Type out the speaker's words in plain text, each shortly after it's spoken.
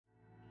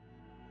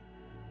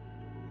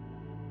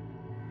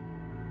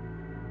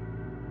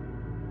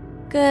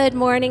Good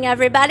morning,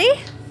 everybody.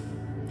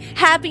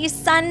 Happy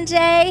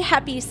Sunday.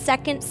 Happy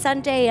second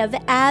Sunday of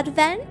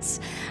Advent.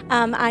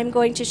 I'm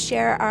going to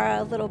share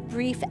our little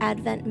brief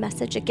Advent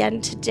message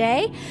again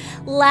today.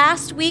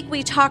 Last week,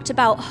 we talked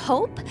about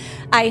hope.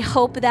 I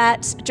hope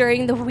that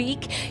during the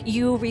week,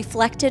 you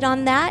reflected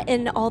on that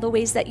in all the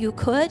ways that you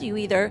could. You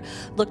either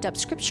looked up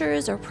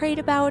scriptures or prayed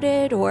about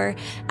it or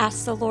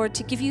asked the Lord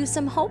to give you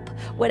some hope,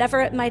 whatever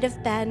it might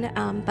have been.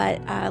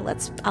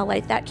 I'll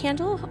light that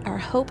candle, our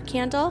hope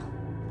candle.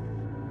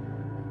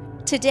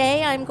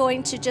 Today, I'm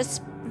going to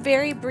just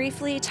very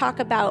briefly talk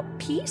about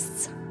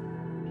peace.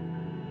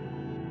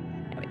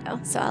 There we go.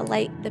 So I'll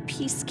light the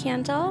peace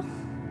candle.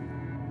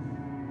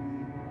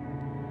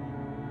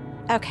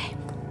 Okay.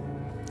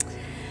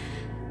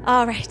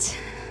 All right.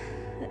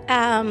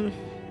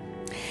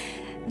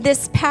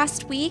 This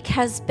past week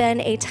has been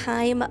a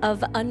time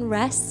of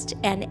unrest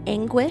and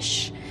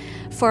anguish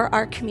for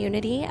our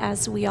community,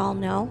 as we all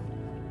know.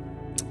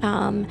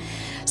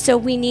 So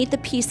we need the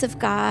peace of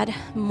God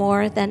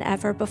more than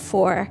ever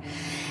before.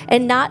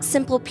 And not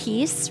simple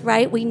peace,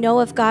 right? We know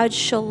of God's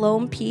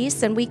shalom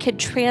peace, and we could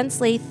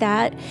translate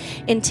that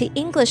into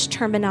English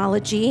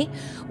terminology,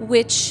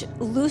 which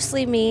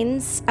loosely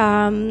means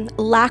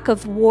lack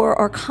of war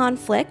or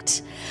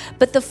conflict.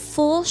 But the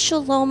full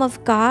shalom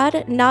of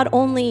God not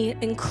only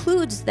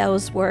includes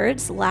those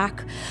words,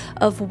 lack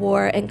of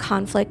war and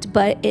conflict,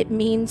 but it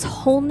means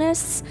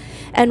wholeness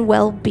and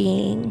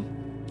well-being.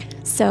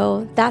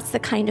 So that's the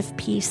kind of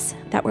peace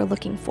that we're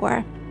looking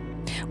for.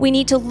 We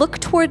need to look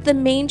toward the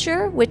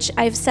manger, which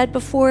I've said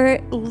before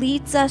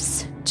leads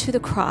us to the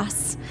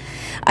cross.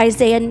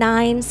 Isaiah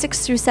 9,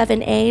 6 through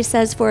 7a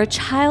says, "For a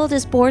child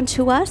is born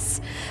to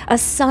us, a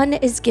son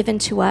is given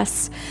to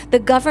us. The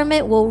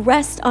government will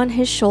rest on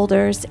his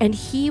shoulders, and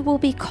he will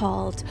be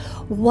called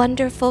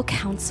Wonderful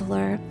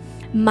Counselor,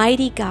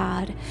 Mighty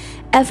God,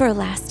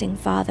 Everlasting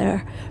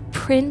Father,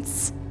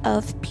 Prince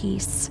of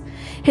Peace.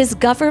 His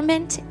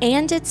government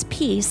and its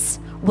peace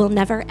will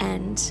never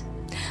end."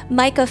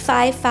 Micah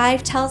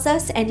 5:5 tells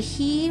us, "And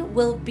he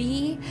will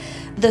be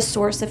the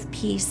source of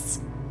peace."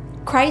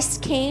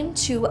 Christ came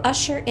to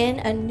usher in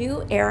a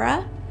new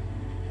era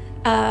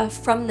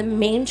from the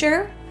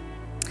manger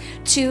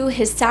to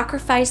his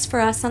sacrifice for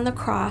us on the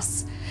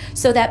cross,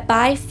 so that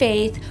by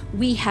faith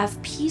we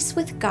have peace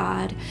with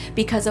God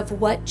because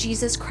of what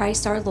Jesus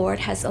Christ our Lord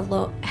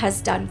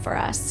has done for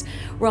us.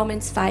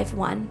 Romans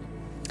 5:1.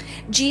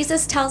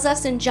 Jesus tells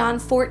us in John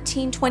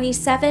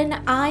 14:27,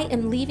 "I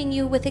am leaving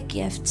you with a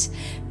gift,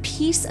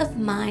 peace of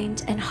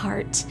mind and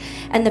heart.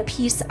 And the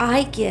peace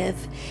I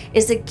give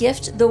is a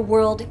gift the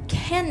world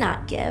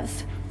cannot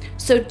give.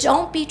 So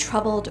don't be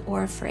troubled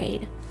or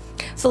afraid."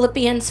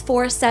 Philippians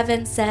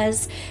 4:7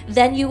 says,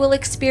 "Then you will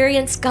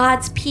experience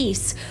God's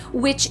peace,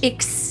 which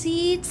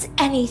exceeds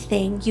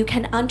anything you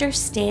can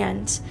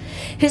understand.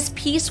 His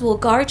peace will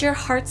guard your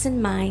hearts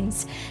and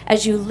minds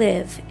as you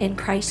live in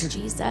Christ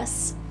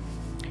Jesus."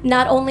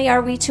 Not only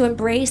are we to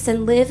embrace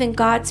and live in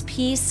God's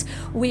peace,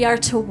 we are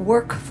to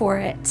work for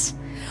it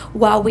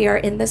while we are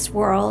in this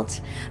world.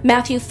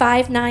 Matthew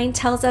 5:9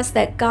 tells us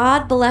that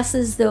God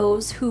blesses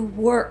those who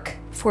work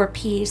for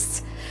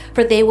peace,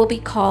 for they will be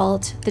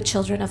called the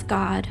children of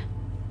God.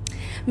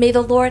 May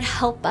the Lord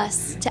help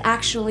us to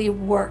actually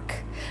work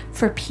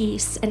for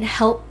peace and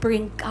help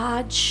bring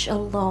God's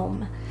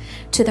shalom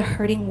to the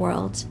hurting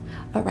world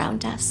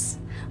around us.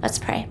 Let's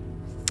pray.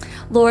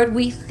 Lord,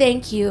 we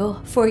thank you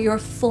for your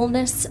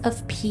fullness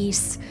of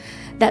peace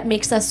that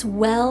makes us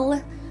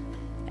well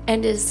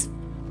and is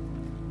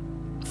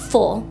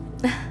full.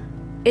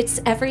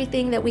 It's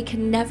everything that we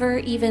can never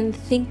even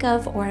think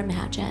of or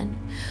imagine.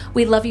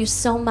 We love you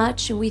so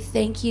much, and we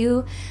thank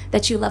you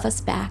that you love us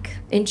back.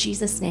 In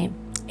Jesus' name,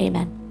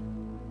 amen.